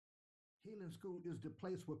Healing School is the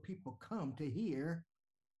place where people come to hear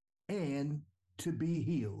and to be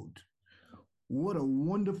healed. What a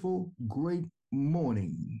wonderful, great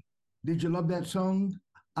morning. Did you love that song?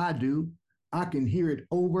 I do. I can hear it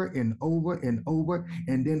over and over and over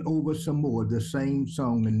and then over some more, the same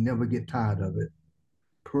song, and never get tired of it.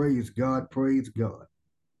 Praise God, praise God.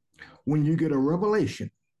 When you get a revelation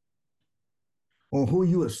on who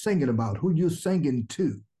you are singing about, who you're singing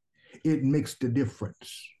to, it makes the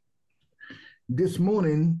difference. This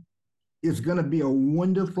morning is going to be a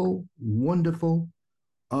wonderful, wonderful,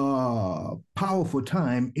 powerful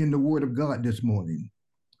time in the Word of God this morning.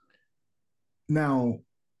 Now,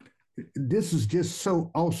 this is just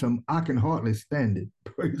so awesome, I can hardly stand it.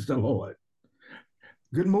 Praise the Lord.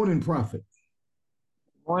 Good morning, Prophet.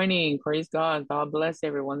 Morning. Praise God. God bless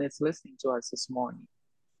everyone that's listening to us this morning.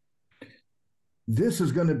 This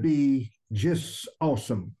is going to be just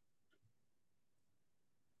awesome.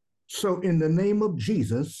 So, in the name of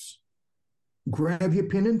Jesus, grab your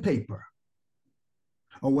pen and paper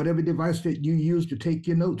or whatever device that you use to take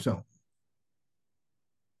your notes on.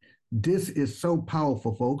 This is so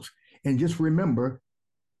powerful, folks. And just remember,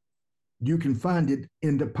 you can find it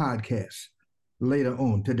in the podcast later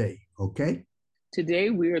on today, okay? Today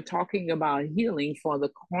we are talking about healing for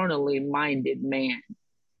the carnally minded man.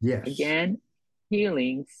 Yes. Again,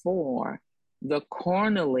 healing for the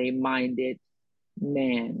carnally minded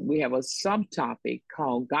man. We have a subtopic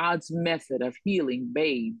called God's method of healing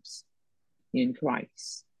babes in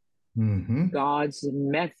Christ. Mm-hmm. God's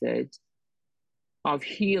method of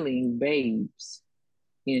healing babes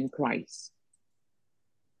in Christ.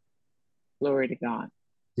 Glory to God.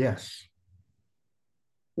 Yes.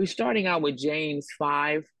 We're starting out with James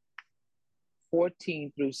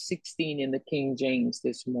 5:14 through 16 in the King James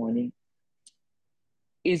this morning.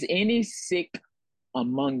 Is any sick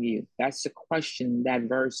among you? That's the question that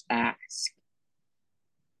verse asks.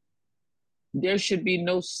 There should be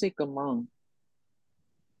no sick among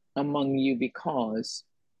you, because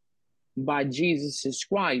by Jesus'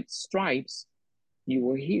 stripes you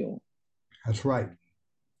were healed. That's right.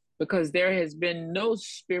 Because there has been no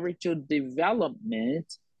spiritual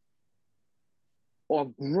development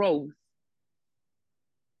or growth,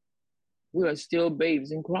 we are still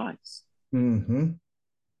babes in Christ. Mm-hmm.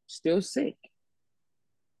 Still sick.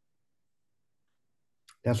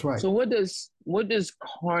 That's right. So what does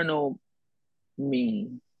carnal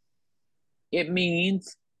mean? It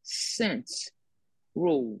means sense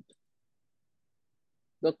ruled.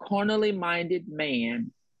 The carnally minded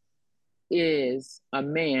man is a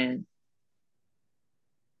man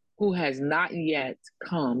who has not yet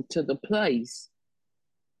come to the place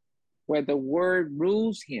where the word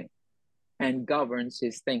rules him and governs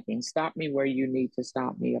his thinking. Stop me where you need to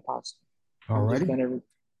stop me, Apostle. I'm just going to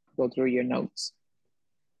go through your notes.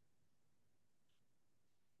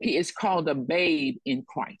 He is called a babe in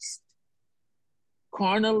Christ.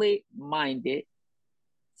 Carnally minded,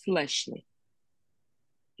 fleshly.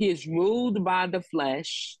 He is ruled by the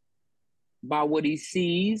flesh, by what he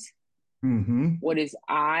sees, mm-hmm. with his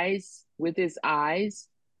eyes, what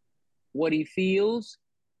he feels,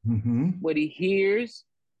 mm-hmm. what he hears,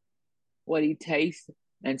 what he tastes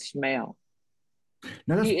and smells.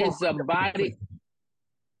 Now he is a body.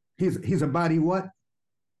 He's a body what?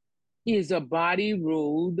 He is a body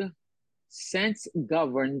ruled, sense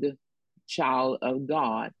governed child of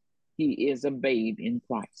God. He is a babe in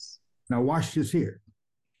Christ. Now watch this here.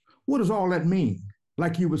 What does all that mean?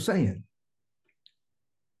 Like you were saying,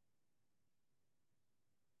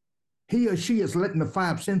 he or she is letting the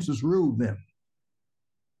five senses rule them.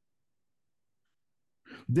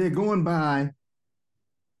 They're going by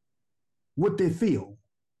what they feel,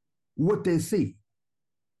 what they see,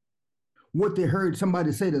 what they heard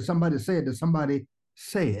somebody say that somebody said that somebody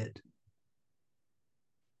said.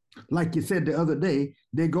 Like you said the other day,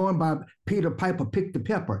 they're going by Peter Piper picked the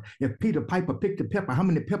pepper. If Peter Piper picked the pepper, how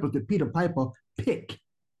many peppers did Peter Piper pick?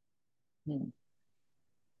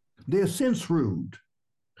 They're sense ruled.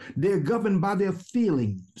 They're governed by their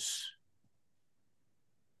feelings.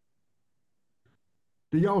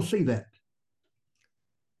 Do y'all see that?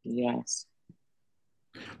 Yes.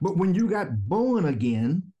 But when you got born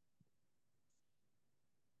again,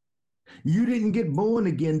 you didn't get born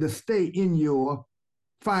again to stay in your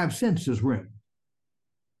five senses realm.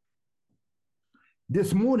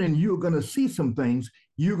 This morning, you're going to see some things,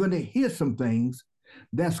 you're going to hear some things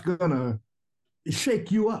that's going to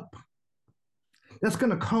shake you up. That's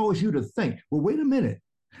going to cause you to think, well, wait a minute.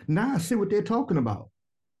 Now I see what they're talking about.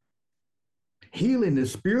 Healing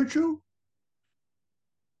is spiritual?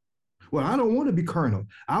 Well, I don't want to be carnal.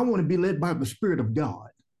 I want to be led by the Spirit of God.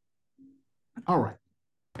 All right.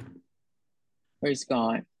 Praise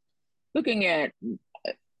God. Looking at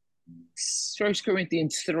 1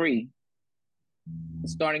 Corinthians 3,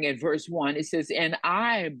 starting at verse 1, it says, "And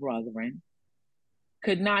I, brethren,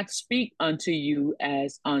 could not speak unto you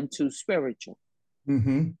as unto spiritual,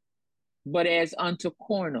 but as unto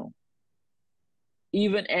carnal,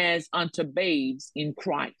 even as unto babes in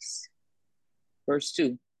Christ." Verse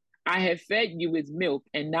 2, "I have fed you with milk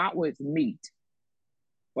and not with meat,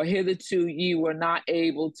 for hitherto ye were not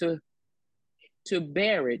able to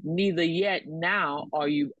bear it, neither yet now are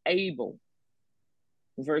you able."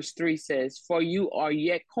 Verse 3 says, "For you are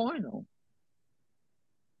yet carnal.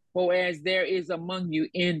 For as there is among you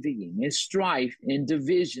envying and strife and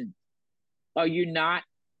division, are you not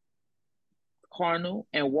carnal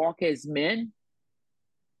and walk as men?"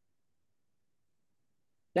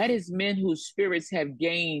 That is, men whose spirits have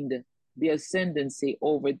gained the ascendancy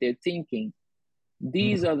over their thinking.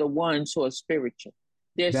 These are the ones who are spiritual.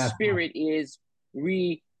 Their spirit is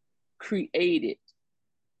recreated,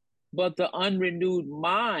 but the unrenewed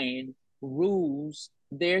mind rules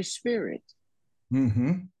their spirit.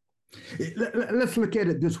 Let's look at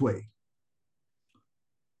it this way.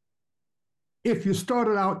 If you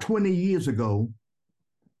started out 20 years ago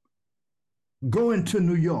going to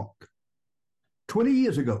New York, 20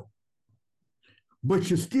 years ago, but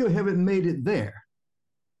you still haven't made it there,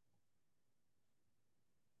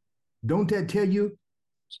 don't that tell you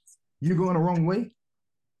you're going the wrong way?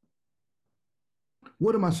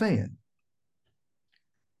 What am I saying?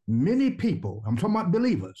 Many people, I'm talking about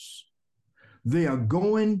believers, they are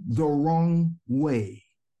going the wrong way.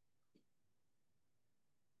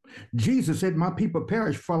 Jesus said, "My people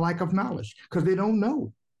perish for lack of knowledge," because they don't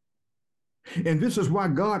know. And this is why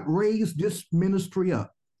God raised this ministry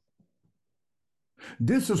up.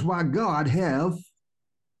 This is why God have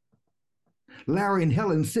Larry and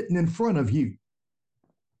Helen sitting in front of you.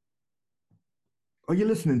 Are you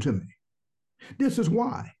listening to me? This is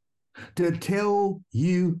why. To tell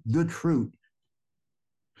you the truth,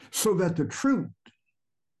 so that the truth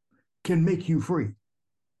can make you free.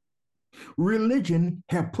 Religion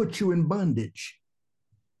have put you in bondage.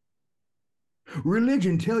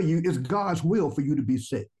 Religion tell you it's God's will for you to be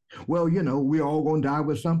sick. Well, we're all going to die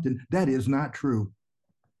with something. That is not true.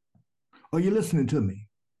 Are you listening to me?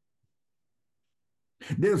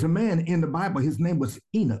 There's a man in the Bible, his name was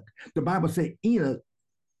Enoch. The Bible says Enoch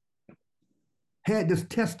had this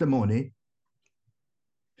testimony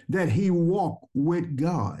that he walked with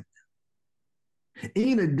God.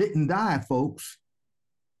 Enoch didn't die, folks.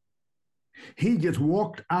 He just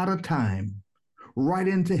walked out of time right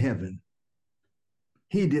into heaven.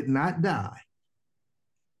 He did not die.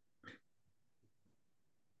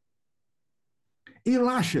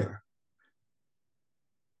 Elisha,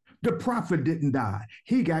 the prophet, didn't die.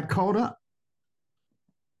 He got caught up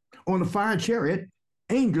on a fire chariot.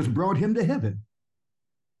 Angels brought him to heaven.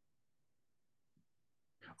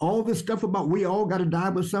 All this stuff about we all got to die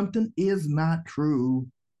with something is not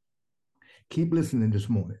true. Keep listening this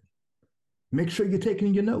morning. Make sure you're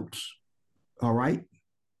taking your notes. All right?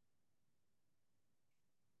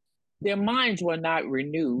 Their minds were not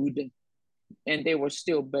renewed, and they were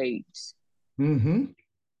still babes.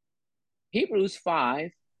 Hebrews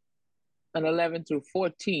 5 and 11 through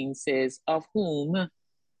 14 says, "Of whom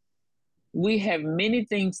we have many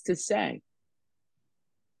things to say,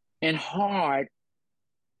 and hard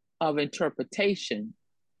of interpretation,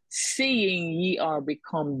 seeing ye are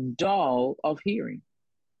become dull of hearing."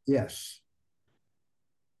 Yes.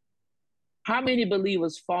 How many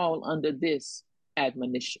believers fall under this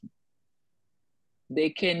admonition?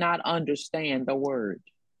 They cannot understand the word.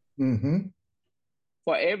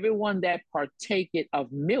 For everyone that partaketh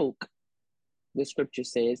of milk, the scripture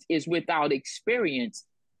says, is without experience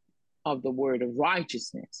of the word of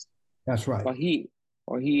righteousness. That's right.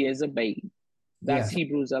 For he is a babe. That's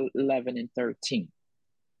Hebrews 11 and 13.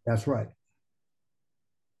 That's right.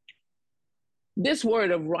 This word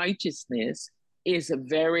of righteousness is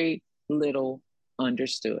very little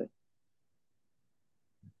understood.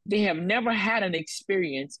 They have never had an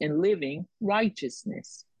experience in living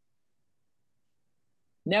righteousness.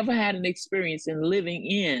 Never had an experience in living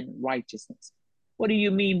in righteousness. What do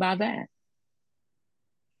you mean by that?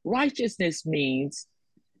 Righteousness means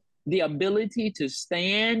the ability to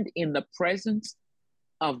stand in the presence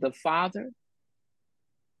of the Father,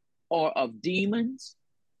 or of demons,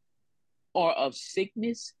 or of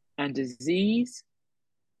sickness and disease,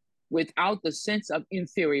 without the sense of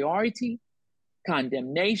inferiority,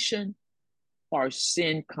 condemnation, or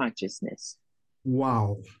sin consciousness.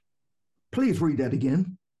 Wow. Please read that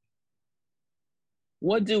again.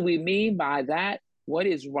 What do we mean by that? What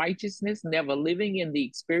is righteousness? Never living in the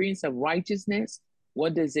experience of righteousness.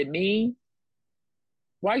 What does it mean?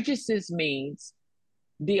 Righteousness means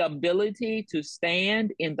the ability to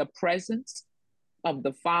stand in the presence of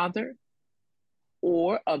the Father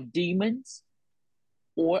or of demons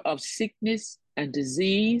or of sickness and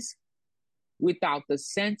disease without the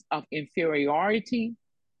sense of inferiority,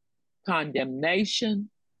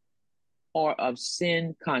 condemnation, or of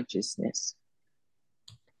sin consciousness.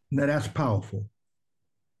 Now that's powerful.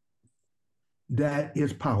 That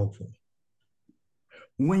is powerful.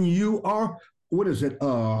 When you are, what is it,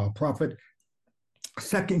 prophet?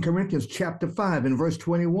 2 Corinthians chapter 5 and verse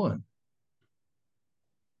 21.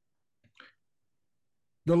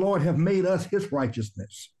 The Lord have made us his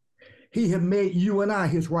righteousness. He have made you and I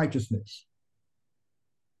his righteousness.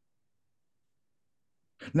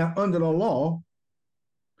 Now, under the law,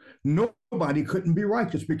 nobody couldn't be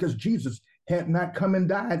righteous because Jesus had not come and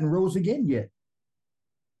died and rose again yet.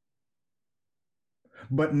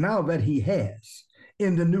 But now that he has,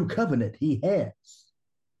 in the new covenant, he has.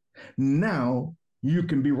 Now you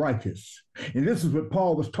can be righteous. And this is what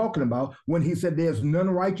Paul was talking about when he said there's none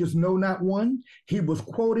righteous, no, not one. He was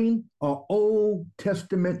quoting an Old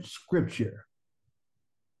Testament scripture.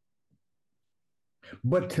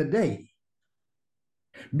 But today,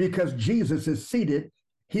 because Jesus is seated,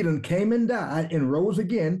 he done came and died and rose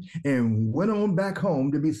again and went on back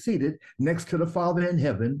home to be seated next to the Father in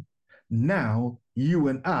heaven. Now you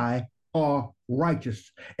and I are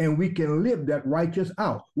righteous, and we can live that righteous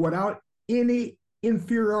out without any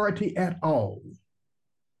inferiority at all.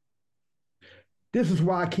 This is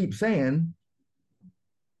why I keep saying,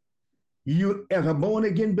 you as a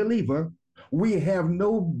born-again believer, we have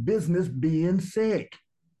no business being sick.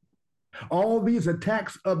 All these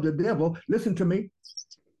attacks of the devil, listen to me,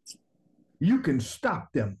 you can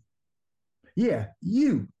stop them. Yeah,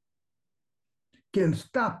 you can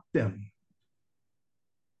stop them.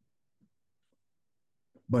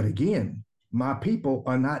 But again, my people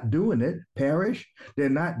are not doing it, perish. They're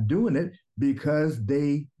not doing it because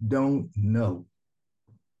they don't know.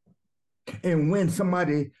 And when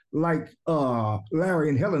somebody like Larry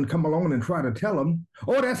and Helen come along and try to tell them,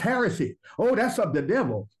 oh, that's heresy. Oh, that's of the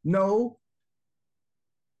devil. No,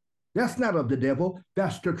 that's not of the devil.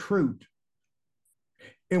 That's the truth.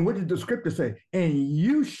 And what did the scripture say? And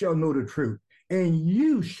you shall know the truth. And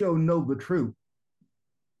you shall know the truth.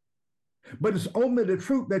 But it's only the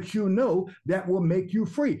truth that you know that will make you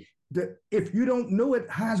free. If you don't know it,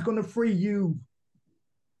 how's it going to free you?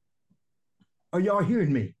 Are y'all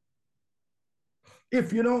hearing me?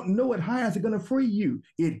 If you don't know it, how is it going to free you?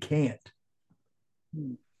 It can't.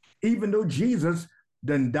 Even though Jesus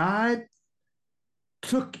then died,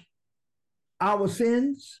 took our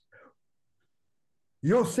sins,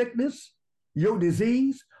 your sickness, your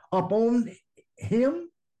disease upon him,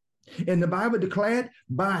 and the Bible declared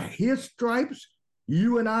by his stripes,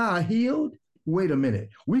 you and I are healed. Wait a minute.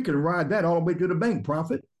 We can ride that all the way to the bank,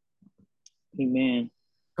 prophet. Amen.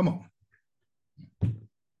 Come on.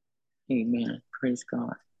 Amen. Praise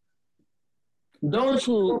God. Those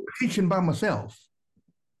who... I'm teaching by myself.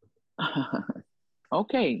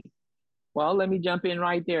 Okay. Well, let me jump in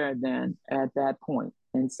right there then at that point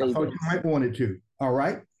and say I thought you might want it to. All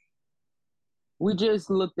right. We just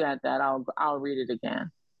looked at that. I'll read it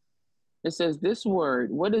again. It says this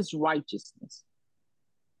word, what is righteousness?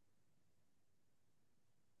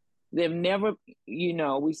 They've never,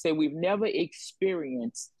 we say we've never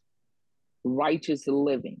experienced righteous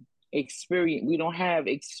living. We don't have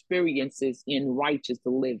experiences in righteous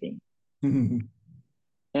living. Mm-hmm.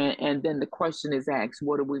 And then the question is asked,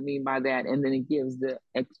 what do we mean by that? And then it gives the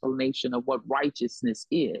explanation of what righteousness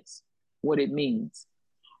is, what it means.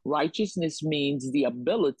 Righteousness means the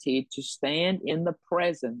ability to stand in the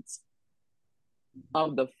presence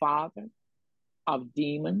of the Father, of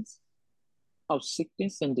demons, of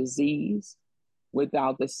sickness and disease,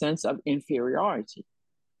 without the sense of inferiority,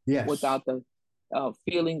 yes, without the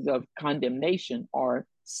feelings of condemnation or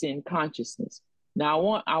sin consciousness.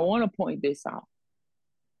 Now, I want to point this out.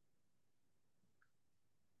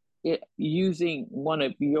 Using one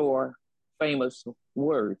of your famous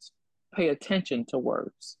words, pay attention to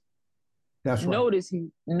words. That's right.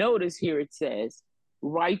 Notice here it says,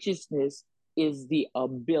 righteousness is the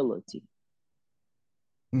ability.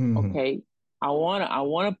 Mm-hmm. Okay, I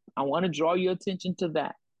want to draw your attention to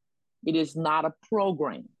that. It is not a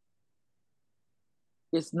program.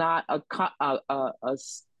 It's not a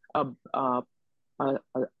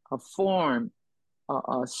form,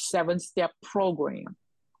 a 7-step program,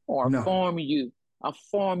 or a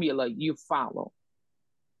formula you follow.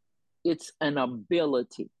 It's an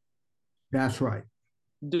ability. That's right.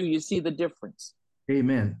 Do you see the difference?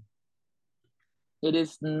 Amen. It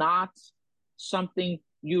is not something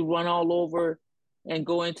you run all over and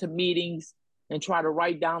go into meetings and try to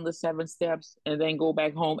write down the 7 steps and then go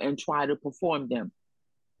back home and try to perform them.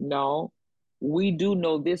 No, we do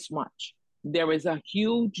know this much. There is a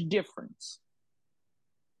huge difference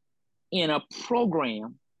in a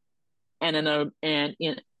program and in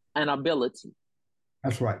an ability.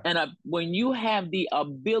 That's right. And when you have the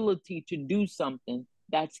ability to do something,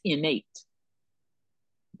 that's innate.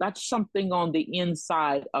 That's something on the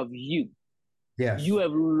inside of you. Yes. You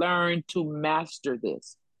have learned to master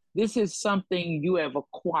this. This is something you have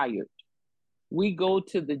acquired. We go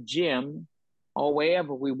to the gym or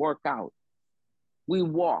wherever we work out. We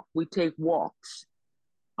walk. We take walks.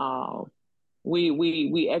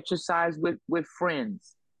 We exercise with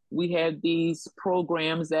friends. We have these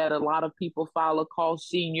programs that a lot of people follow called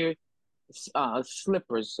senior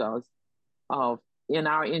slippers in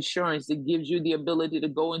our insurance. It gives you the ability to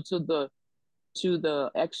go into the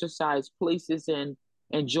exercise places and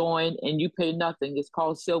join, and you pay nothing. It's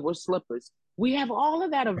called silver slippers. We have all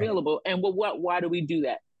of that available. And why do we do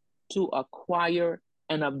that? To acquire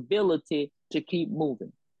an ability to keep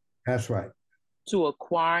moving. That's right. To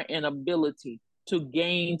acquire an ability to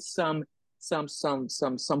gain some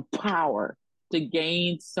power, to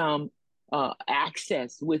gain some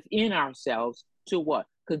access within ourselves to what?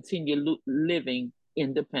 Continue living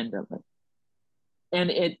independently. And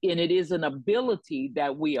it is an ability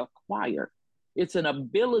that we acquire. It's an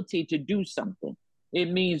ability to do something. It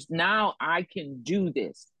means now I can do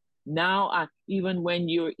this. Now even when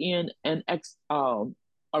you're in a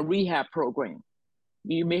rehab program,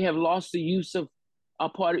 you may have lost the use of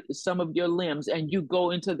some of your limbs, and you go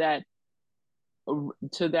into that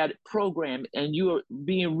program, and you are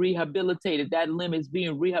being rehabilitated. That limb is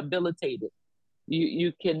being rehabilitated.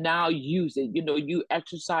 You can now use it. You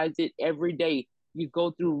exercise it every day. You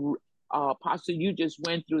go through, Pastor, you just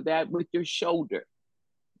went through that with your shoulder.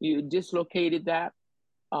 You dislocated that.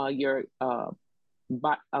 What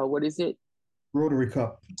is it?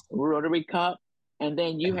 Rotary cup. And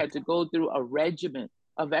then you had to go through a regimen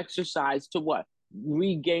of exercise to what?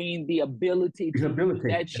 Regain the ability to use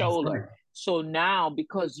that shoulder. Right. So now,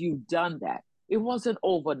 because you've done that, it wasn't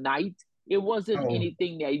overnight. It wasn't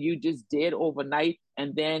anything that you just did overnight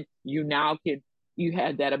and then you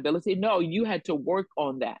had that ability. No, you had to work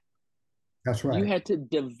on that. That's right. You had to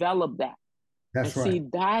develop that. That's right. See,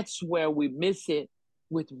 that's where we miss it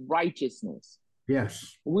with righteousness.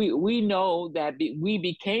 Yes. We know that we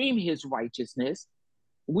became his righteousness.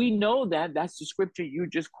 We know that. That's the scripture you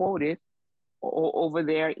just quoted over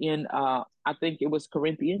there in, I think it was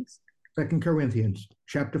Corinthians. 2 Corinthians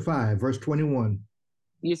chapter 5, verse 21.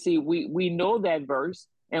 You see, we know that verse.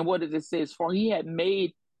 And what does it say? For he had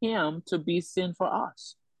made him to be sin for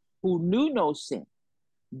us, who knew no sin,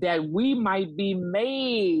 that we might be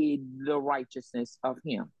made the righteousness of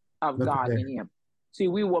him, of God in him. See,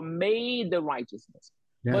 we were made the righteousness.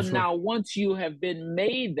 That's but now once you have been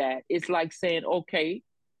made that, it's like saying, okay,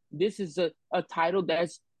 this is a title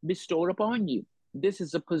that's bestowed upon you. This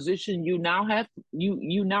is a position you now have.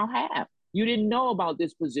 You now have. You didn't know about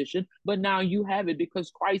this position, but now you have it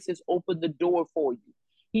because Christ has opened the door for you.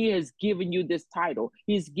 He has given you this title.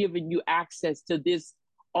 He's given you access to this,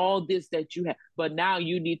 all this that you have. But now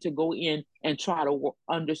you need to go in and try to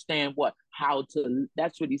understand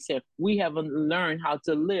that's what he said. We haven't learned how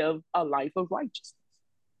to live a life of righteousness.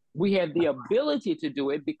 We have the ability to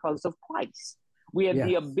do it because of Christ. We have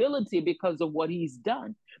the ability because of what he's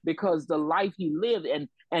done, because the life he lived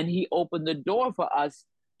and he opened the door for us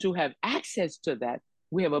to have access to that.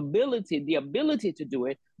 We have the ability to do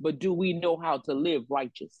it, but do we know how to live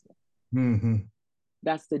righteously? Mm-hmm.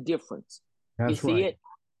 That's the difference. That's you see it?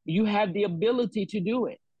 You have the ability to do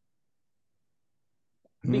it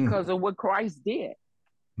because of what Christ did.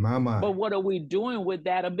 But what are we doing with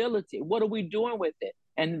that ability? What are we doing with it?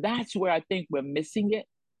 And that's where I think we're missing it.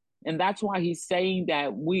 And that's why he's saying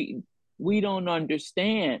that we don't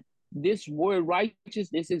understand. This word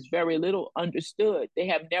righteousness is very little understood. They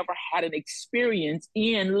have never had an experience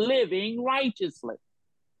in living righteously.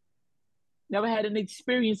 Never had an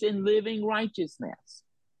experience in living righteousness.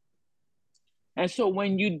 And so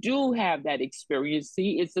when you do have that experience,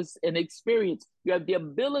 see, it's an experience. You have the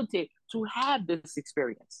ability to have this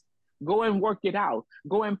experience. Go and work it out.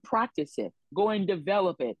 Go and practice it. Go and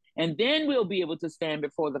develop it. And then we'll be able to stand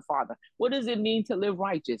before the Father. What does it mean to live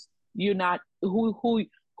righteous? You're not who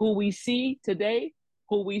we see today,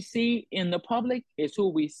 who we see in the public is who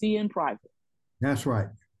we see in private. That's right.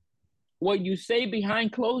 What you say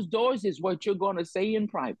behind closed doors is what you're going to say in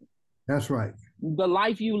private. That's right. The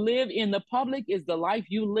life you live in the public is the life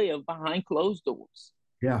you live behind closed doors.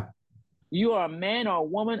 Yeah. You are a man or a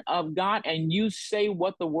woman of God, and you say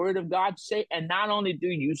what the word of God say. And not only do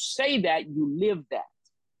you say that, you live that.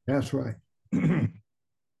 That's right.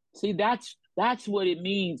 See, that's what it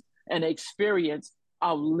means, an experience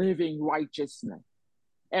of living righteousness.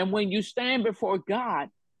 And when you stand before God,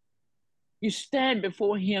 you stand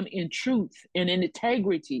before him in truth and in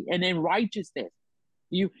integrity and in righteousness.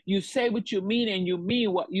 You say what you mean, and you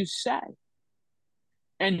mean what you say.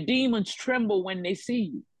 And demons tremble when they see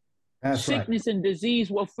you. That's right. Sickness and disease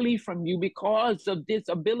will flee from you because of this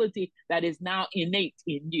ability that is now innate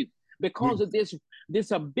in you. Because of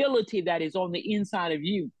this ability that is on the inside of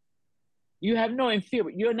you. You have no inferior.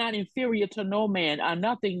 You're not inferior to no man or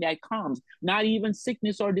nothing that comes, not even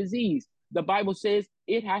sickness or disease. The Bible says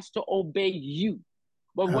it has to obey you.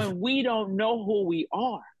 But when we don't know who we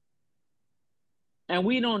are, and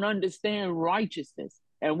we don't understand righteousness,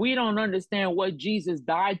 and we don't understand what Jesus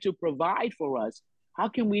died to provide for us, how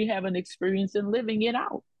can we have an experience in living it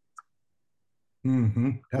out?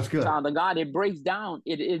 Mm-hmm. That's good. Child of God, it breaks down.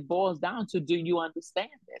 It boils down to, do you understand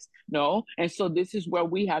this? No. And so this is where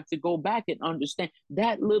we have to go back and understand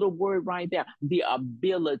that little word right there, the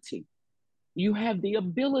ability. You have the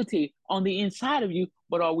ability on the inside of you,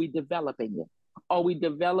 but are we developing it? Are we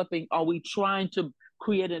developing? Are we trying to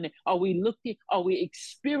create an? Are we looking? Are we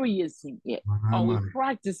experiencing it? Are we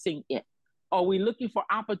practicing it? Are we looking for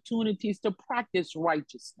opportunities to practice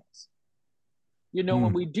righteousness? You know,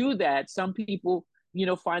 when we do that, some people, you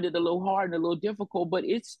know, find it a little hard and a little difficult, but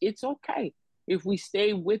it's okay. If we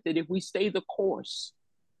stay with it, if we stay the course,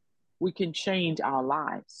 we can change our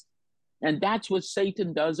lives. And that's what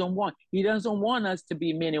Satan doesn't want. He doesn't want us to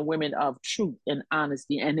be men and women of truth and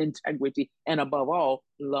honesty and integrity, and above all,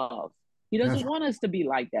 love. He doesn't want us to be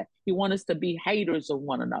like that. He wants us to be haters of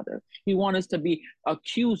one another. He wants us to be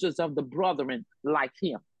accusers of the brethren like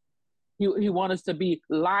him. He wants us to be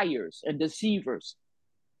liars and deceivers.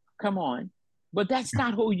 Come on. But that's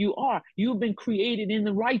not who you are. You've been created in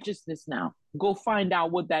the righteousness now. Go find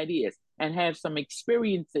out what that is and have some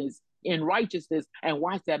experiences in righteousness and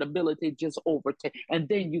watch that ability just overtake. And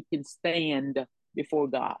then you can stand before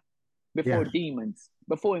God, before demons,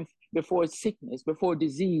 before sickness, before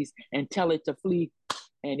disease, and tell it to flee,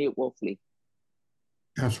 and it will flee.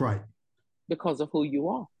 That's right. Because of who you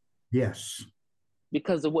are. Yes.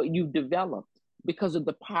 Because of what you've developed, because of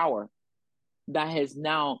the power that has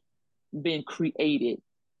now been created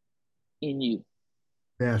in you.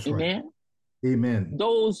 That's Amen? Right. Amen.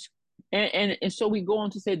 Those, and so we go on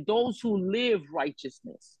to say, those who live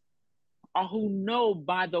righteousness, or who know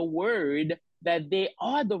by the word that they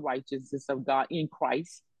are the righteousness of God in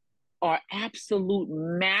Christ, are absolute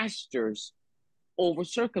masters over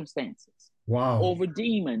circumstances, over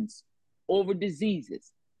demons, over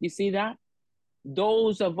diseases. You see that?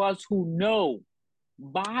 Those of us who know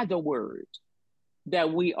by the word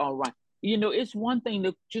that we are right. You know, it's one thing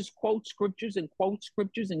to just quote scriptures and quote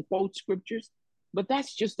scriptures and quote scriptures, but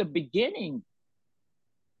that's just the beginning.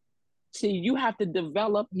 See, you have to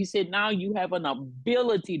develop. He said, now you have an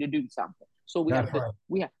ability to do something. So we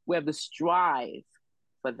have to strive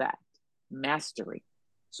for that mastery.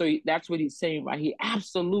 So that's what he's saying right here.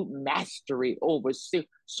 Absolute mastery over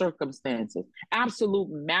circumstances, absolute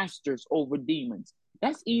masters over demons.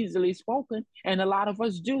 That's easily spoken, and a lot of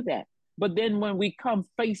us do that. But then when we come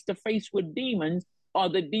face to face with demons, are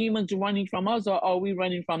the demons running from us, or are we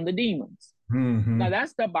running from the demons? Mm-hmm. Now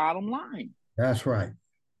that's the bottom line. That's right.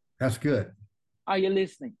 That's good. Are you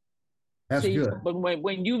listening? That's good. But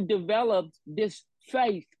when you've developed this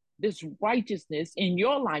faith, this righteousness in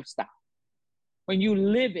your lifestyle, when you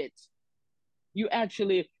live it, you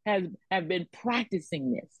actually have been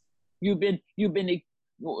practicing this. You've been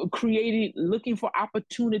creating, looking for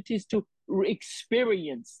opportunities to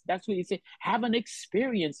experience. That's what he said. Have an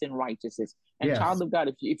experience in righteousness. And child of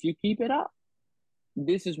God, if you keep it up,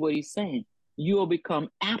 this is what he's saying. You will become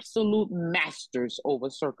absolute masters over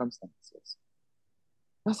circumstances.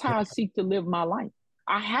 That's how I seek to live my life.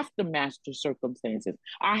 I have to master circumstances.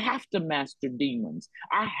 I have to master demons.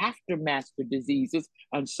 I have to master diseases.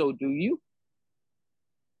 And so do you.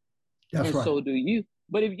 That's right. So do you.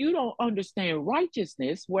 But if you don't understand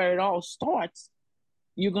righteousness, where it all starts,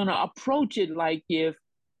 you're going to approach it like if,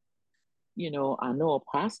 you know, I know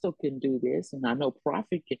apostle can do this and I know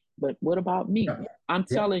prophet can, but what about me? I'm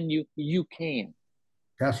telling you, you can.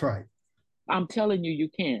 That's right. I'm telling you, you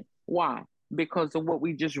can. Why? Because of what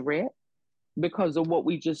we just read, because of what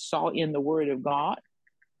we just saw in the word of God.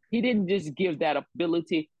 He didn't just give that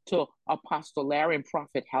ability to Apostle Larry and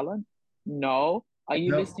Prophet Helen. No. Are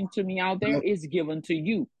you listening to me out there? It's given to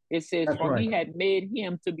you. It says, That's for right. he had made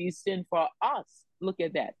him to be sin for us. Look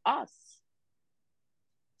at that, us.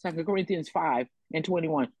 2 Corinthians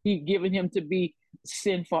 5:21. He given him to be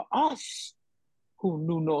sin for us who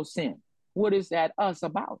knew no sin. What is that us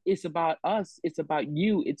about? It's about us. It's about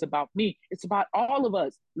you. It's about me. It's about all of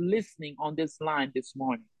us listening on this line this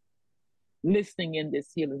morning, listening in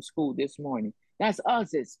this healing school this morning. That's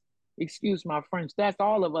us. Excuse my French. That's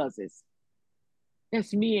all of us.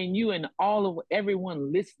 That's me and you and all of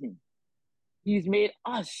everyone listening. He's made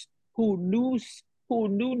us who knew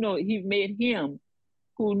no. He made him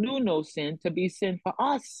who knew no sin to be sin for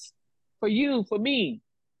us, for you, for me,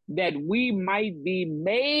 that we might be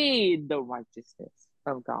made the righteousness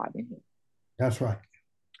of God in him. That's right.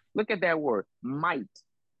 Look at that word, might.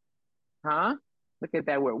 Huh? Look at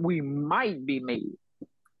that word. We might be made.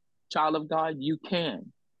 Child of God, you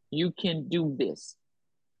can. You can do this.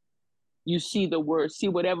 You see the word, see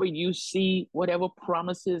whatever you see, whatever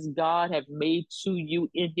promises God have made to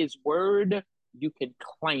you in his word, you can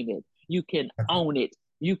claim it. You can own it.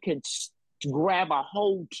 You can grab a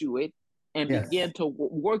hold to it and begin to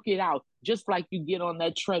work it out, just like you get on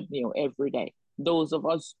that treadmill every day. Those of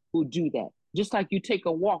us who do that, just like you take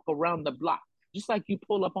a walk around the block, just like you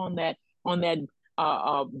pull up on that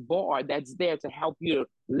bar that's there to help you to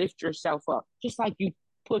lift yourself up, just like you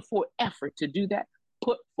put forth effort to do that.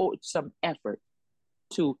 Put forth some effort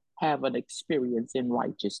to have an experience in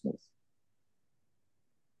righteousness.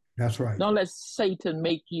 That's right. Don't let Satan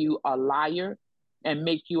make you a liar and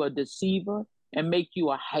make you a deceiver and make you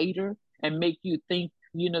a hater and make you think,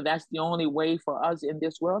 that's the only way for us in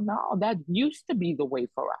this world. No, that used to be the way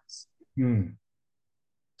for us.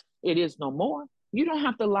 It is no more. You don't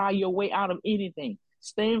have to lie your way out of anything.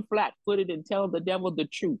 Stand flat-footed and tell the devil the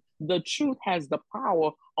truth. The truth has the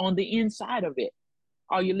power on the inside of it.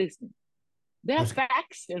 Are you listening? There are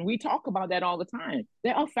facts, and we talk about that all the time.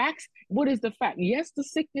 There are facts. What is the fact? Yes, the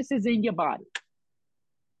sickness is in your body.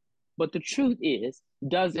 But the truth is,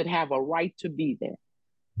 does it have a right to be there?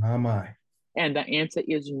 My. And the answer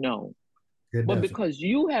is no. But because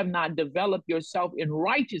you have not developed yourself in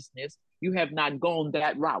righteousness, you have not gone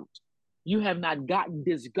that route. You have not gotten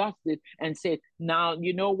disgusted and said, now,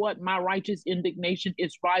 you know what? My righteous indignation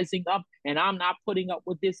is rising up and I'm not putting up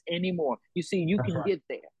with this anymore. You see, you can get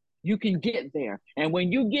there. You can get there. And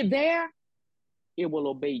when you get there, it will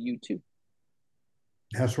obey you too.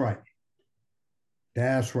 That's right.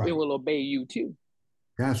 That's right. It will obey you too.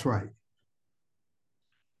 That's right.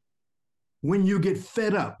 When you get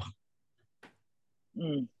fed up,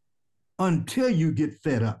 until you get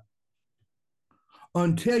fed up,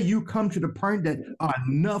 until you come to the point that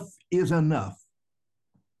enough is enough,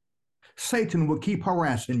 Satan will keep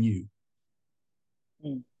harassing you.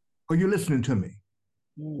 Are you listening to me?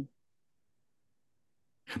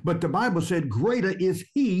 But the Bible said, greater is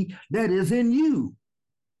he that is in you.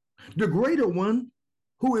 The greater one,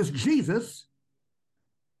 who is Jesus,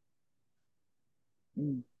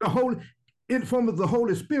 the Holy, in form of the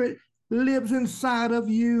Holy Spirit, lives inside of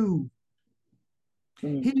you.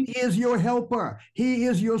 He is your helper. He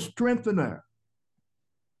is your strengthener.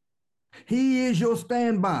 He is your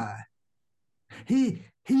standby.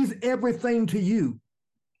 He's everything to you.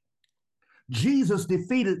 Jesus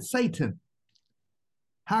defeated Satan.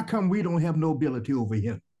 How come we don't have no ability over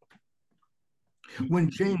him? When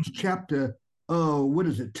James chapter,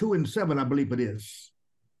 2:7, I believe it is.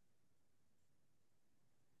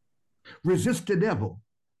 Resist the devil.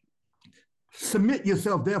 Submit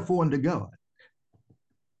yourself, therefore, unto God.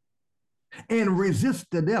 And resist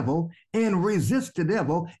the devil, and resist the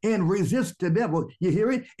devil, and resist the devil. You hear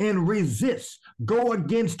it? And resist. Go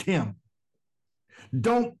against him.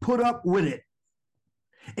 Don't put up with it.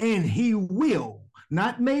 And he will,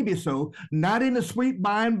 not maybe so, not in the sweet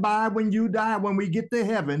by and by when you die, when we get to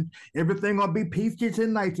heaven, everything will be peaches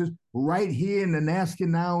and nices. Right here in the nasty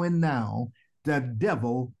now and now, the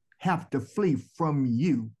devil have to flee from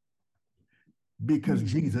you because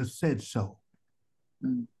Jesus said so.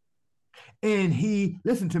 And he,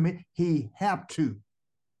 listen to me, he have to.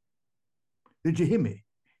 Did you hear me?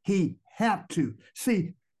 He have to.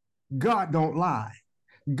 See, God don't lie.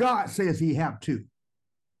 God says he have to.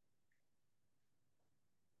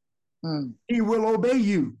 He will obey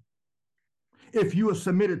you if you are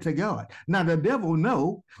submitted to God. Now, the devil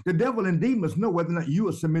and demons know whether or not you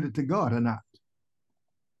are submitted to God or not.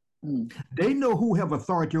 They know who have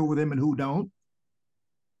authority over them and who don't.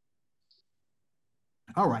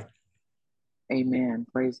 All right. Amen.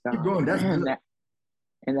 Praise God. Keep going. That's good.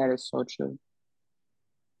 And that is so true.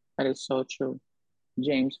 That is so true.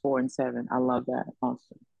 James 4:7. I love that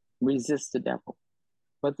also. Resist the devil.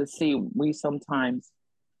 But we sometimes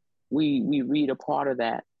we read a part of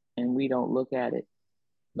that and we don't look at it,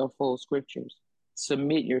 the full scriptures.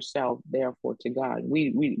 Submit yourself, therefore, to God.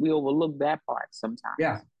 We overlook that part sometimes.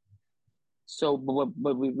 Yeah. So,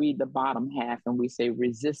 but we read the bottom half and we say,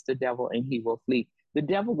 resist the devil and he will flee. The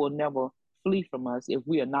devil will never flee from us if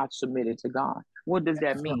we are not submitted to God. What does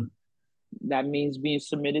that mean? That means being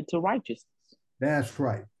submitted to righteousness. That's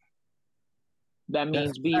right. That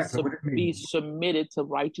means be submitted to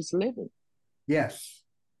righteous living. Yes.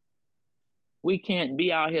 We can't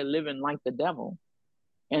be out here living like the devil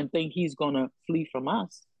and think he's going to flee from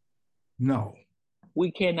us. No.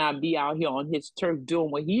 We cannot be out here on his turf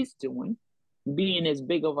doing what he's doing, being as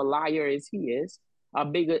big of a liar as he is, a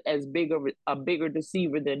bigger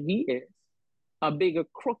deceiver than he is, a bigger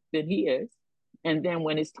crook than he is. And then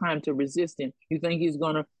when it's time to resist him, you think he's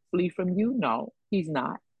going to flee from you? No, he's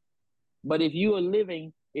not. But if you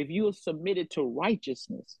are submitted to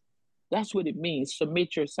righteousness, that's what it means.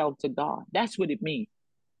 Submit yourself to God. That's what it means.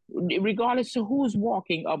 Regardless of who's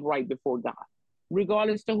walking upright before God,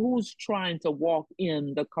 regardless of who's trying to walk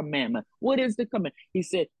in the commandment. What is the commandment? He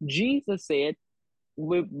said, Jesus said,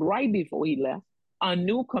 right before he left, a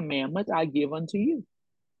new commandment I give unto you,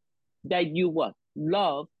 that you what?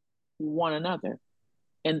 Love one another.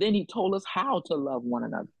 And then he told us how to love one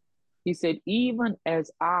another. He said, even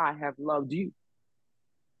as I have loved you,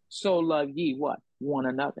 so love ye what? One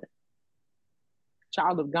another.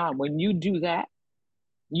 Child of God, when you do that,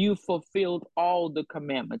 you fulfilled all the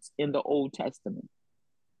commandments in the Old Testament.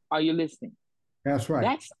 Are you listening? That's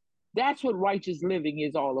right. That's what righteous living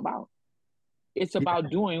is all about. It's about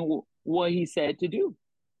doing what he said to do.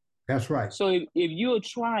 That's right. So if you're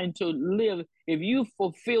trying to live, if you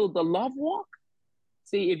fulfill the love walk,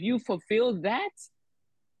 see, if you fulfill that,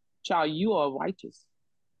 child, you are righteous.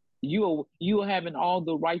 You are having all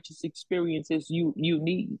the righteous experiences you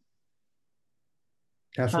need.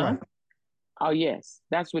 That's right. Oh, yes.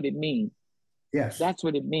 That's what it means. Yes. That's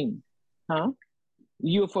what it means. Huh?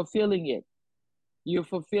 You're fulfilling it. You're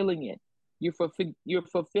fulfilling it. You're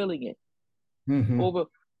fulfilling it. Mm-hmm. Over,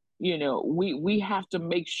 we have to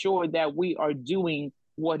make sure that we are doing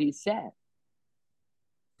what he said.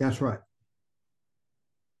 That's right.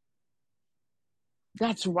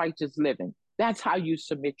 That's righteous living. That's how you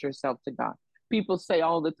submit yourself to God. People say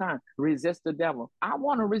all the time, resist the devil. I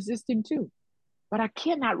want to resist him too. But I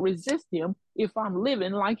cannot resist him if I'm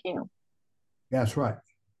living like him. That's right.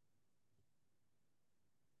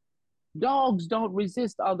 Dogs don't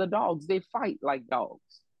resist other dogs. They fight like dogs.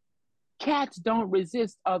 Cats don't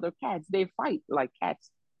resist other cats. They fight like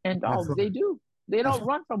cats and dogs. Right. They do. They don't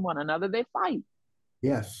run from one another. They fight.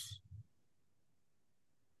 Yes.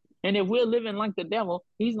 And if we're living like the devil,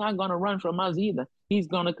 he's not going to run from us either. He's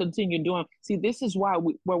going to continue doing. See, this is why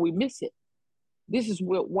we miss it. This is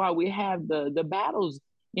why we have the battles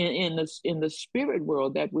in the spirit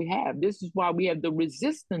world that we have. This is why we have the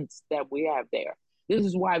resistance that we have there. This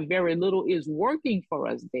is why very little is working for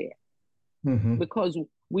us there. Mm-hmm. Because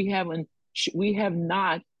we have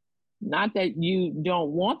not that you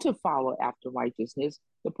don't want to follow after righteousness.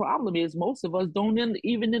 The problem is most of us don't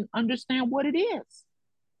even understand what it is.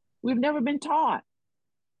 We've never been taught.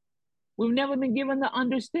 We've never been given the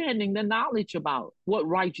understanding, the knowledge about what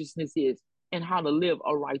righteousness is and how to live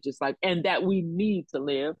a righteous life, and that we need to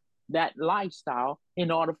live that lifestyle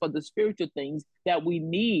in order for the spiritual things that we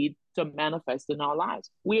need to manifest in our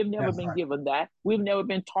lives. We have never been given that. We've never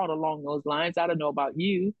been taught along those lines. I don't know about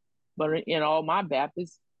you, but in all my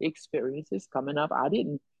Baptist experiences coming up, I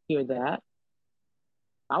didn't hear that.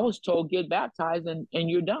 I was told, get baptized and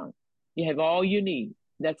you're done. You have all you need.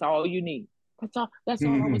 That's all you need. That's all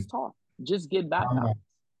I was taught. Just get baptized.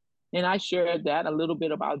 And I shared that a little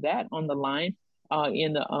bit about that on the line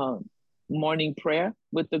in the morning prayer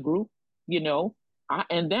with the group,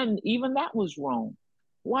 and then even that was wrong.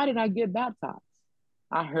 Why did I get baptized?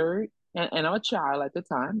 I heard, and I'm a child at the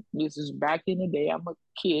time. This is back in the day. I'm a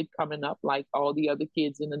kid coming up like all the other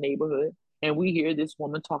kids in the neighborhood. And we hear this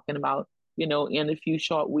woman talking about, in a few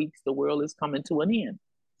short weeks, the world is coming to an end.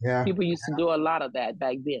 Yeah. People used to do a lot of that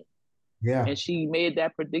back then. Yeah. And she made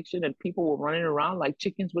that prediction and people were running around like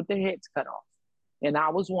chickens with their heads cut off. And I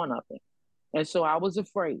was one of them. And so I was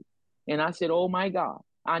afraid. And I said, oh my God,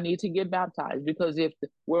 I need to get baptized, because if the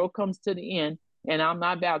world comes to the end and I'm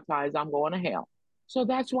not baptized, I'm going to hell. So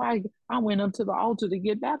that's why I went up to the altar to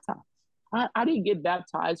get baptized. I didn't get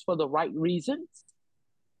baptized for the right reasons.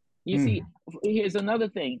 You see, here's another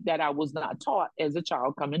thing that I was not taught as a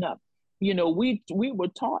child coming up. We were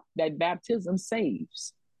taught that baptism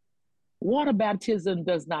saves. Water baptism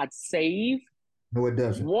does not save. No, it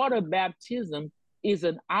doesn't. Water baptism is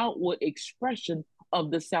an outward expression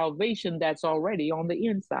of the salvation that's already on the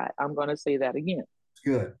inside. I'm going to say that again.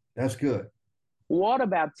 Good. That's good. Water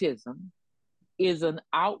baptism is an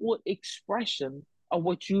outward expression of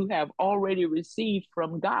what you have already received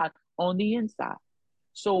from God on the inside.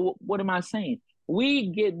 So, what am I saying? We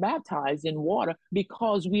get baptized in water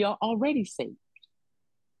because we are already saved.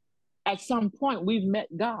 At some point, we've met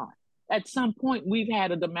God. At some point, we've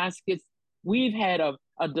had a Damascus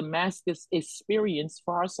experience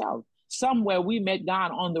for ourselves. Somewhere we met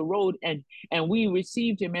God on the road and we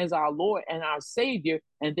received him as our Lord and our Savior.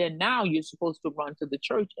 And then now you're supposed to run to the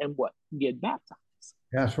church and what? Get baptized.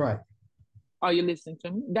 That's right. Are you listening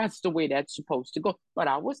to me? That's the way that's supposed to go. But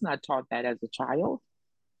I was not taught that as a child.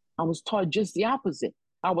 I was taught just the opposite.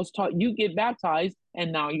 I was taught you get baptized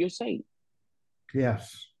and now you're saved.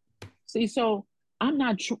 Yes. See, so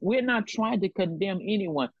we're not trying to condemn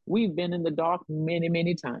anyone. We've been in the dark many,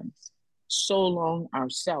 many times, so long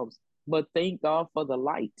ourselves. But thank God for the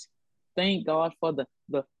light. Thank God for the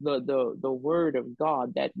word of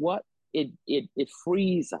God that what it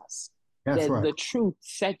frees us. That's That right. the truth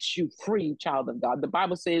sets you free, child of God. The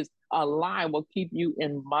Bible says a lie will keep you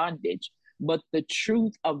in bondage, but the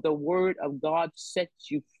truth of the word of God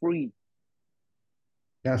sets you free.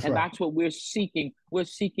 That's And right. that's what we're seeking. We're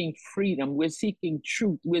seeking freedom. We're seeking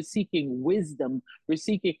truth. We're seeking wisdom.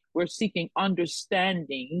 We're seeking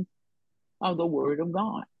understanding of the word of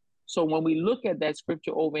God. So when we look at that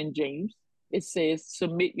scripture over in James, it says,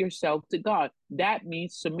 submit yourself to God. That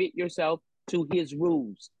means submit yourself to his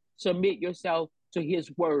rules. Submit yourself to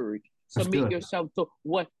his word. That's Submit good. yourself to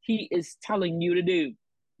what he is telling you to do.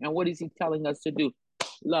 And what is he telling us to do?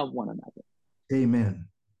 Love one another. Amen.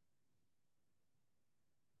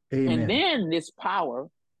 Amen. And then this power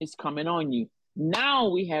is coming on you. Now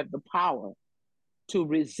we have the power to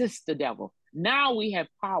resist the devil. Now we have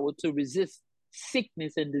power to resist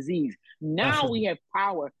sickness and disease. Now we have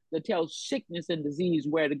power to tell sickness and disease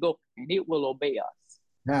where to go, and it will obey us.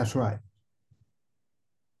 That's right.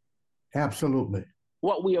 Absolutely.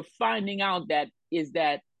 What we are finding out is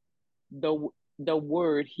that the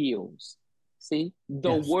word heals. See,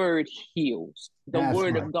 the word heals. The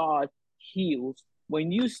word of God heals.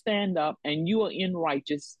 When you stand up and you are in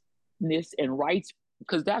righteousness and right,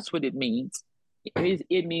 because that's what it means.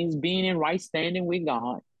 It means being in right standing with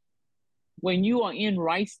God. When you are in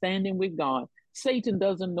right standing with God, Satan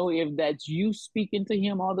doesn't know if that's you speaking to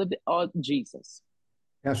him or Jesus.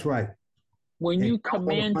 That's right. When you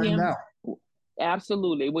command him,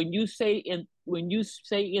 absolutely. When you say in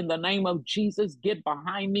the name of Jesus, get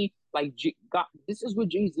behind me, like God, this is what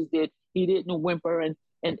Jesus did. He didn't whimper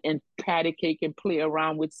and patty cake and play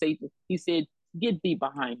around with Satan. He said, get thee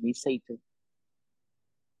behind me, Satan.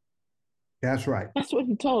 That's right. That's what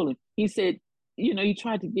he told him. He said, he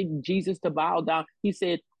tried to get Jesus to bow down. He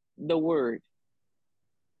said, the word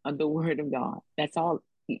of God. That's all.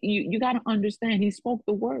 You got to understand, he spoke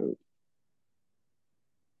the word.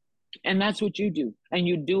 And that's what you do. And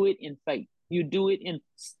you do it in faith. You do it in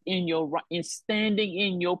standing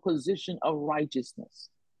in your position of righteousness.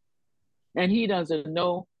 And he doesn't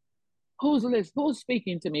know who's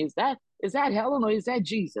speaking to me. Is that Helen or is that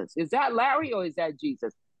Jesus? Is that Larry or is that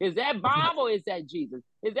Jesus? Is that Bob or is that Jesus?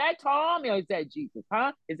 Is that Tom or is that Jesus?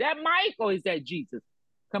 Huh? Is that Mike or is that Jesus?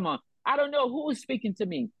 Come on. I don't know who is speaking to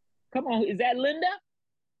me. Come on. Is that Linda?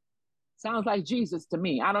 Sounds like Jesus to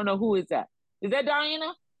me. I don't know who is that. Is that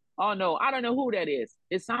Diana? Oh, no, I don't know who that is.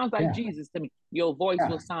 It sounds like Jesus to me. Your voice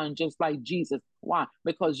will sound just like Jesus. Why?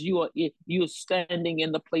 Because you're standing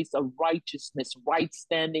in the place of righteousness, right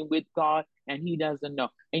standing with God, and he doesn't know.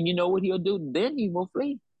 And you know what he'll do? Then he will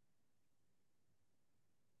flee.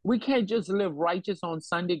 We can't just live righteous on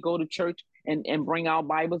Sunday, go to church and bring our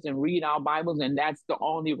Bibles and read our Bibles, and that's the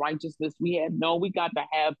only righteousness we have. No, we got to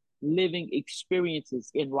have living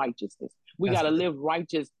experiences in righteousness. We got to live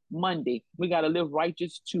righteous Monday. We got to live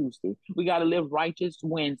righteous Tuesday. We got to live righteous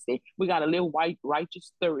Wednesday. We got to live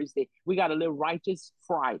righteous Thursday. We got to live righteous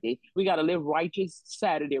Friday. We got to live righteous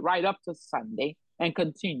Saturday, right up to Sunday, and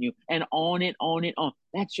continue, and on and on and on.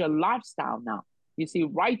 That's your lifestyle now. You see,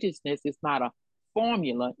 righteousness is not a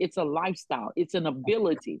formula. It's a lifestyle. It's an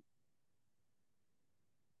ability.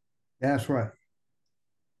 That's right.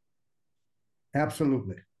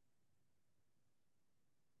 Absolutely.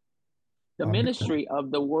 The ministry of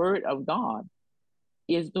the word of God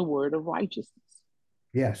is the word of righteousness.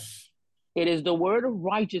 Yes. It is the word of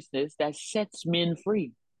righteousness that sets men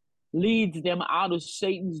free, leads them out of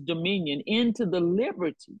Satan's dominion into the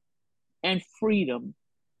liberty and freedom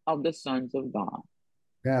of the sons of God.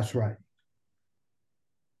 That's right.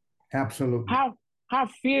 Absolutely. How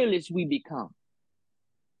fearless we become.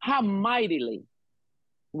 How mightily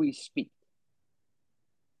we speak.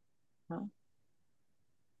 Huh?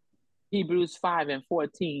 Hebrews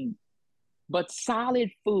 5:14. But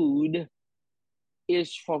solid food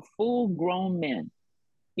is for full-grown men,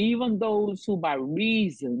 even those who by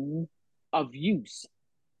reason of use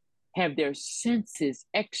have their senses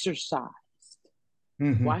exercised.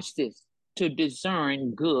 Watch this, to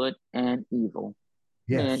discern good and evil.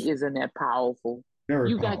 Man, Yes. isn't that powerful? Very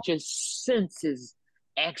You powerful. got your senses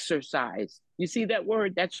exercised. You see that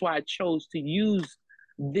word? That's why I chose to use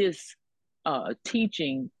this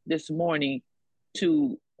teaching this morning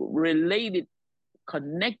to relate it,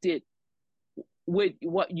 connect it with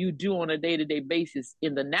what you do on a day-to-day basis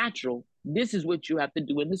in the natural. This is what you have to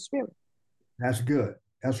do in the spirit. That's good.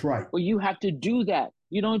 That's right. Well, you have to do that.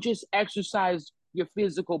 You don't just exercise your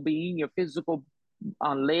physical being, your physical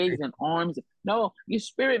legs and arms. No, your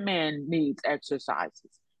spirit man needs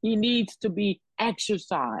exercises. He needs to be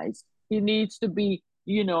exercised. He needs to be,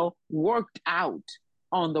 worked out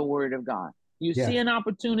on the word of God. You see Yes. an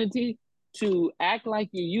opportunity to act like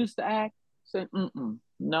you used to act, say,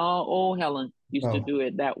 no, oh, Helen used to Oh, do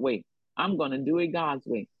it that way. I'm going to do it God's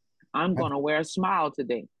way. I'm that's, going to wear a smile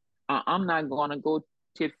today. I'm not going to go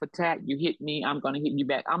tit for tat. You hit me, I'm going to hit you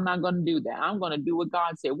back. I'm not going to do that. I'm going to do what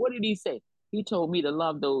God said. What did he say? He told me to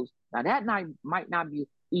love those. Now, that might not be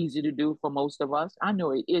easy to do for most of us. I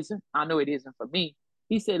know it isn't. I know it isn't for me.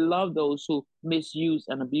 He said, love those who misuse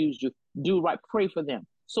and abuse you. Do right. Pray for them.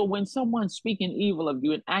 So when someone's speaking evil of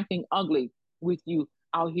you and acting ugly with you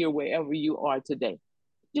out here, wherever you are today,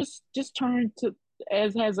 just turn to,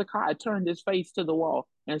 as Hezekiah turned his face to the wall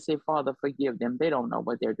and say, Father, forgive them. They don't know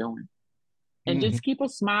what they're doing. And mm-hmm. just keep a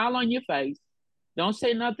smile on your face. Don't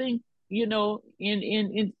say nothing,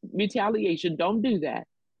 in retaliation. Don't do that.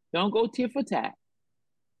 Don't go tit for tat.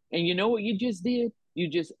 And you know what you just did? You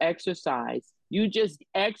just exercised. You just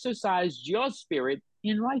exercised your spirit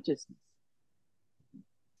in righteousness.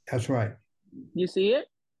 That's right. You see it?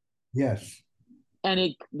 Yes. And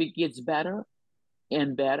it gets better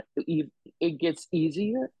and better. It gets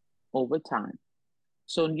easier over time.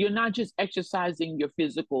 So you're not just exercising your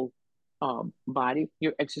physical body,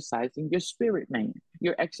 you're exercising your spirit, man.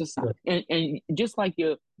 You're exercising, and just like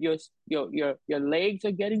your legs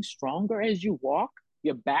are getting stronger as you walk,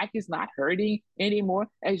 your back is not hurting anymore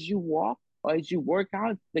as you walk or as you work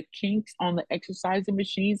out. The kinks on the exercising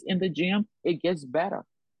machines in the gym, it gets better.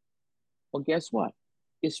 Well, guess what?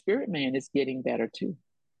 Your spirit man is getting better too.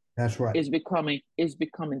 That's right. Is becoming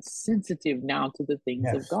sensitive now to the things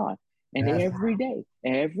of Yes. God. And That's every day,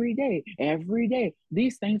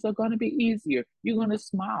 these things are going to be easier. You're going to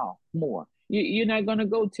smile more. You're not going to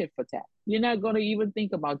go tit for tat. You're not going to even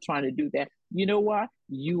think about trying to do that. You know what?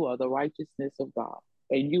 You are the righteousness of God.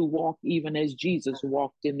 And you walk even as Jesus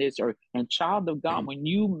walked in this earth. And child of God, when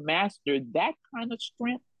you master that kind of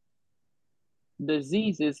strength,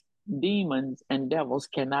 diseases, demons, and devils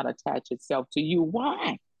cannot attach itself to you.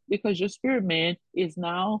 Why? Because your spirit man is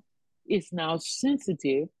now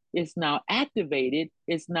sensitive, it's now activated,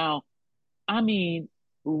 it's now,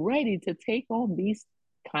 ready to take on these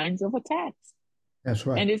kinds of attacks. That's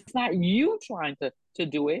right. And it's not you trying to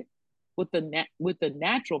do it with the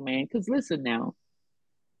natural man. Because listen now,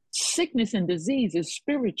 sickness and disease is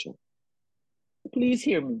spiritual. Please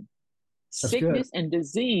hear me. That's good. Sickness and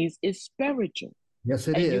disease is spiritual. Yes,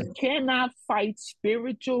 it And is. you cannot fight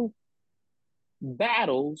spiritual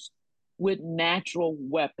battles with natural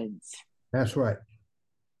weapons. That's right.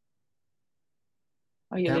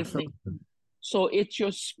 Are you Absolutely. listening? So it's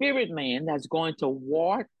your spirit man that's going to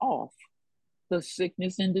ward off the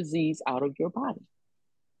sickness and disease out of your body.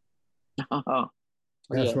 That's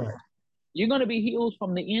Yes. right. You're going to be healed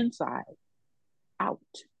from the inside out.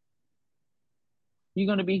 You're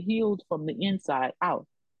going to be healed from the inside out.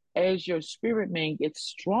 As your spirit man gets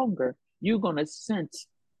stronger, you're going to sense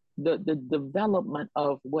the development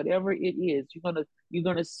of whatever it is. You're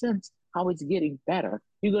gonna sense how it's getting better.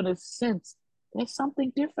 You're gonna sense there's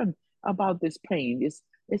something different about this pain. It's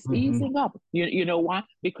Mm-hmm. easing up. You know why?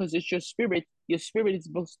 Because it's your spirit. Your spirit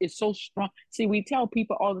is so strong. See, we tell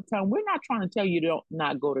people all the time, we're not trying to tell you to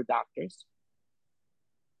not go to doctors.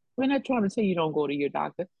 We're not trying to tell you don't go to your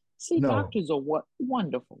doctor. See, No. doctors are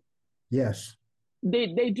wonderful. Yes.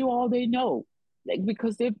 They do all they know,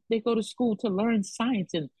 because they go to school to learn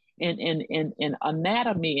science and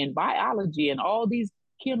anatomy and biology and all these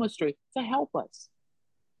chemistry to help us.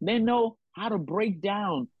 They know how to break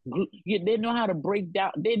down. They know how to break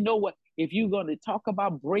down. They know what, if you're going to talk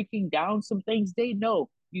about breaking down some things, they know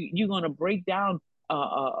you're going to break down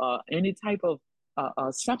any type of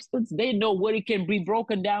substance. They know what it can be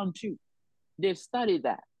broken down to. They've studied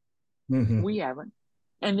that. Mm-hmm. We haven't.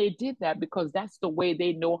 And they did that because that's the way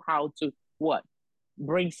they know how to what?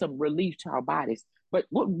 Bring some relief to our bodies. But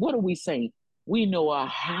what are we saying? We know a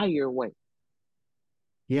higher way.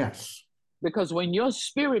 Yes. Because when your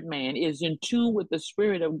spirit man is in tune with the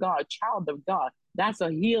Spirit of God, child of God, that's a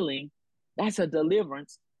healing, that's a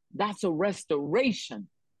deliverance, that's a restoration.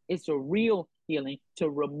 It's a real healing to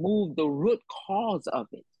remove the root cause of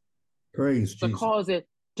it. Praise To Jesus. cause it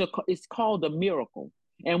it's called a miracle.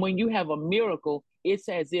 And when you have a miracle, it's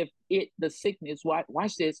as if the sickness,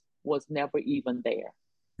 watch this, was never even there.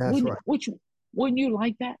 That's right. Wouldn't you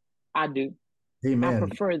like that? I do. I Amen.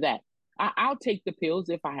 prefer that. I'll take the pills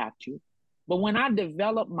if I have to. But when I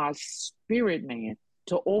develop my spirit man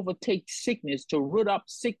to overtake sickness, to root up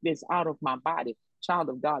sickness out of my body, child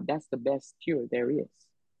of God, that's the best cure there is.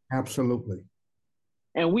 Absolutely.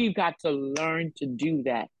 And we've got to learn to do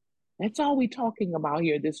that. That's all we're talking about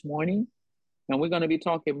here this morning. And we're going to be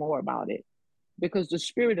talking more about it. Because the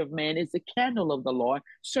spirit of man is the candle of the Lord,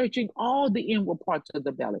 searching all the inward parts of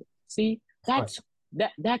the belly. See, that's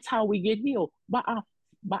how we get healed, by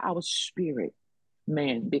our spirit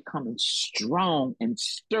man becoming strong and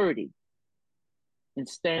sturdy and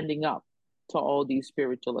standing up to all these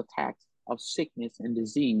spiritual attacks of sickness and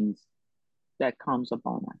disease that comes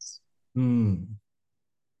upon us.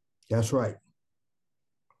 That's right.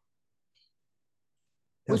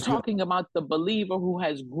 We're talking about the believer who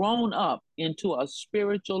has grown up into a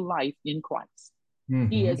spiritual life in Christ.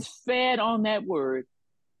 He has fed on that word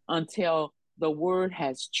until the word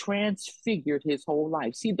has transfigured his whole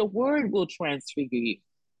life. See, the word will transfigure you.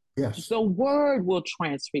 Yes. The word will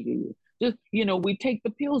transfigure you. Just, we take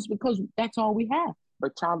the pills because that's all we have.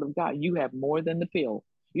 But child of God, you have more than the pill.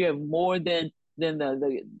 You have more than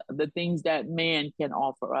the things that man can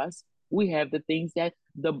offer us. We have the things that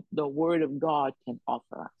the word of God can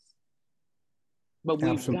offer us. But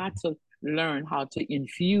we've got to learn how to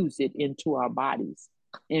infuse it into our bodies.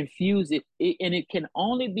 Infuse it, and it can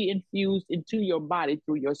only be infused into your body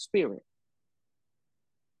through your spirit.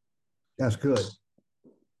 That's good.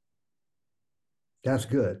 That's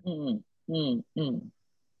good.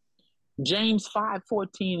 James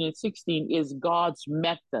 5:14-16 is God's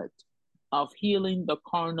method of healing the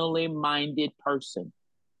carnally minded person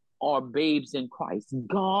or babes in Christ.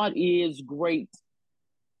 God is great.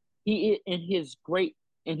 He in his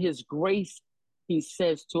grace, he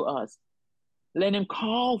says to us, let him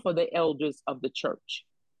call for the elders of the church.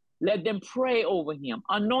 Let them pray over him,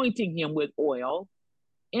 anointing him with oil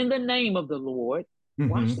in the name of the Lord.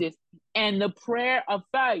 Watch this. And the prayer of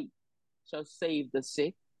faith shall save the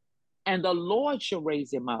sick, and the Lord shall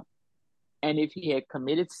raise him up. And if he had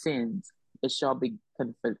committed sins, it shall be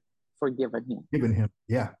forgiven him. Given him,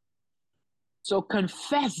 yeah. So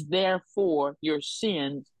confess, therefore, your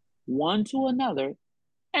sins one to another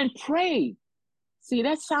and pray. See,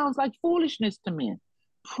 that sounds like foolishness to men.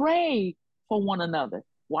 Pray for one another.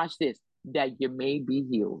 Watch this, that you may be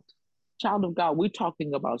healed. Child of God, we're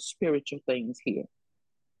talking about spiritual things here.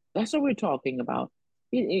 That's what we're talking about.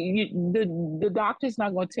 The doctor's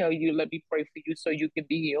not going to tell you, let me pray for you so you can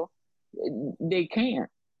be healed. They can't.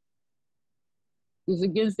 It's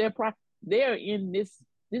against their pride. They're in this.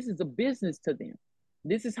 This is a business to them.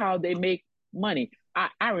 This is how they make money.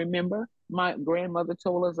 I remember my grandmother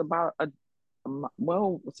told us about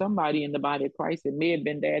somebody in the body of Christ. It may have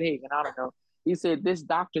been Dad Hagen. I don't know. He said this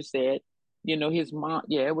doctor said, his mom.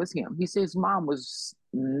 Yeah, it was him. He said his mom was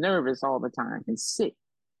nervous all the time and sick,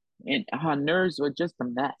 and her nerves were just a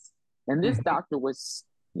mess. And this doctor was,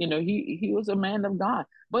 he was a man of God.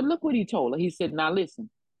 But look what he told her. He said, now listen.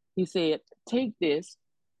 He said, take this.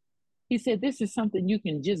 He said, this is something you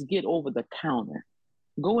can just get over the counter.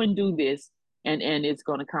 Go and do this, and it's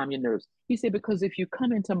going to calm your nerves. He said, because if you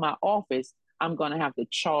come into my office, I'm going to have to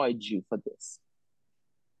charge you for this.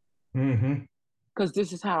 Because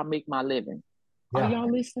this is how I make my living. Yeah. Are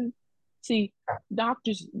y'all listening? See,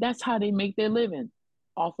 doctors, that's how they make their living,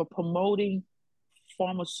 off of promoting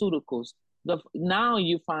pharmaceuticals. Now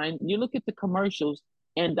you look at the commercials,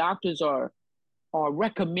 and doctors are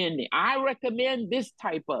recommending. I recommend this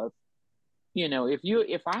type of,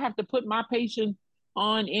 if I have to put my patient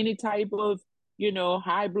on any type of,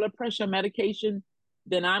 high blood pressure medication,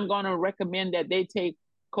 then I'm going to recommend that they take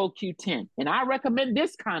CoQ10. And I recommend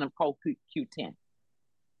this kind of CoQ10.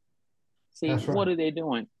 See, what are they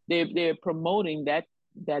doing? They're promoting that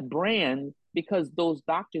brand, because those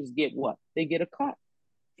doctors get what? They get a cut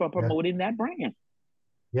for promoting that brand.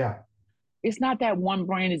 Yeah. It's not that one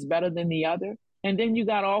brand is better than the other. And then you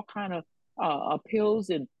got all kind of pills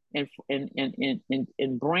and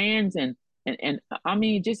brands and I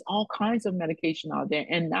mean, just all kinds of medication out there.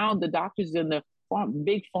 And now the doctors in the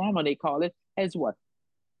big pharma, they call it, as what?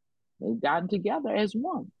 They've gotten together as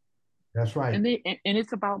one. That's right. And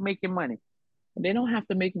it's about making money. They don't have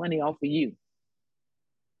to make money off of you.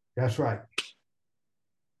 That's right.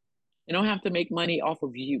 They don't have to make money off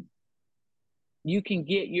of you. You can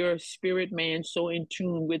get your spirit man so in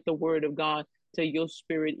tune with the word of God till your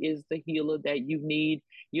spirit is the healer that you need.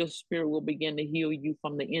 Your spirit will begin to heal you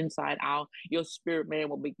from the inside out. Your spirit man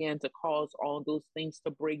will begin to cause all those things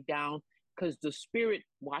to break down because the spirit,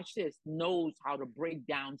 watch this, knows how to break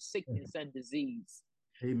down sickness and disease.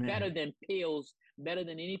 Amen. Better than pills, better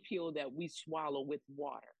than any pill that we swallow with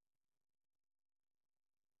water.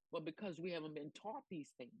 But because we haven't been taught these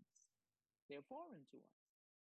things, they're foreign to us.